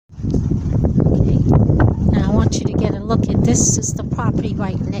This is the property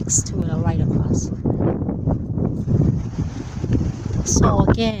right next to it or right across. So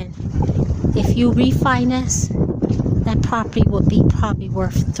again, if you refinance, that property would be probably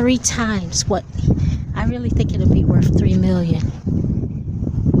worth 3 times what. I really think it'll be worth $3 million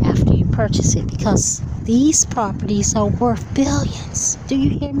after you purchase it, because these properties are worth billions. Do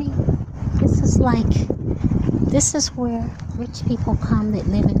you hear me? This is where rich people come that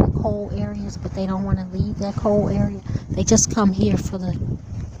live in the cold areas, but they don't want to leave their cold area. They just come here for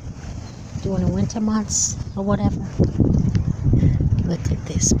during the winter months or whatever. Look at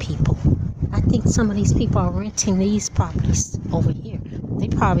this, people. I think some of these people are renting these properties over here. They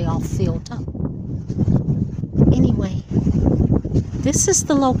probably all filled up. Anyway, this is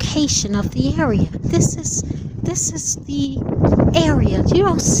the location of the area. This is the area. You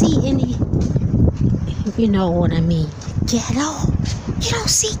don't see any, you know what I mean, ghetto. You don't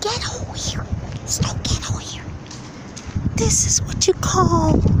see ghetto here. There's no ghetto here. This is what you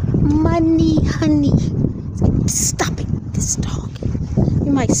call money, honey. Stop it, this dog.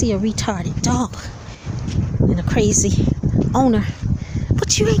 You might see a retarded dog and a crazy owner,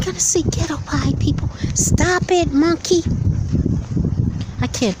 but you ain't gonna see ghetto pie, people. Stop it, monkey. I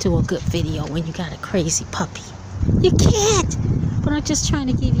can't do a good video when you got a crazy puppy. You can't. But I'm just trying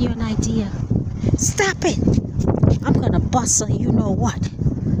to give you an idea. Stop it. I'm gonna bust a you know what.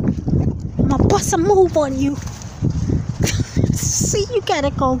 I'm gonna bust a move on you. See, you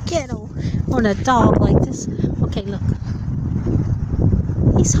gotta go ghetto on a dog like this. Okay, look.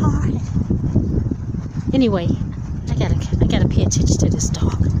 He's hard. Anyway, I gotta pay attention to this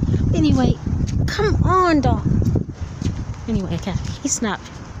dog. Anyway, come on, dog. Anyway, he's not.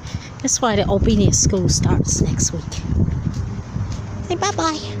 That's why the obedience school starts next week. Say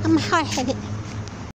bye-bye. I'm hard-headed.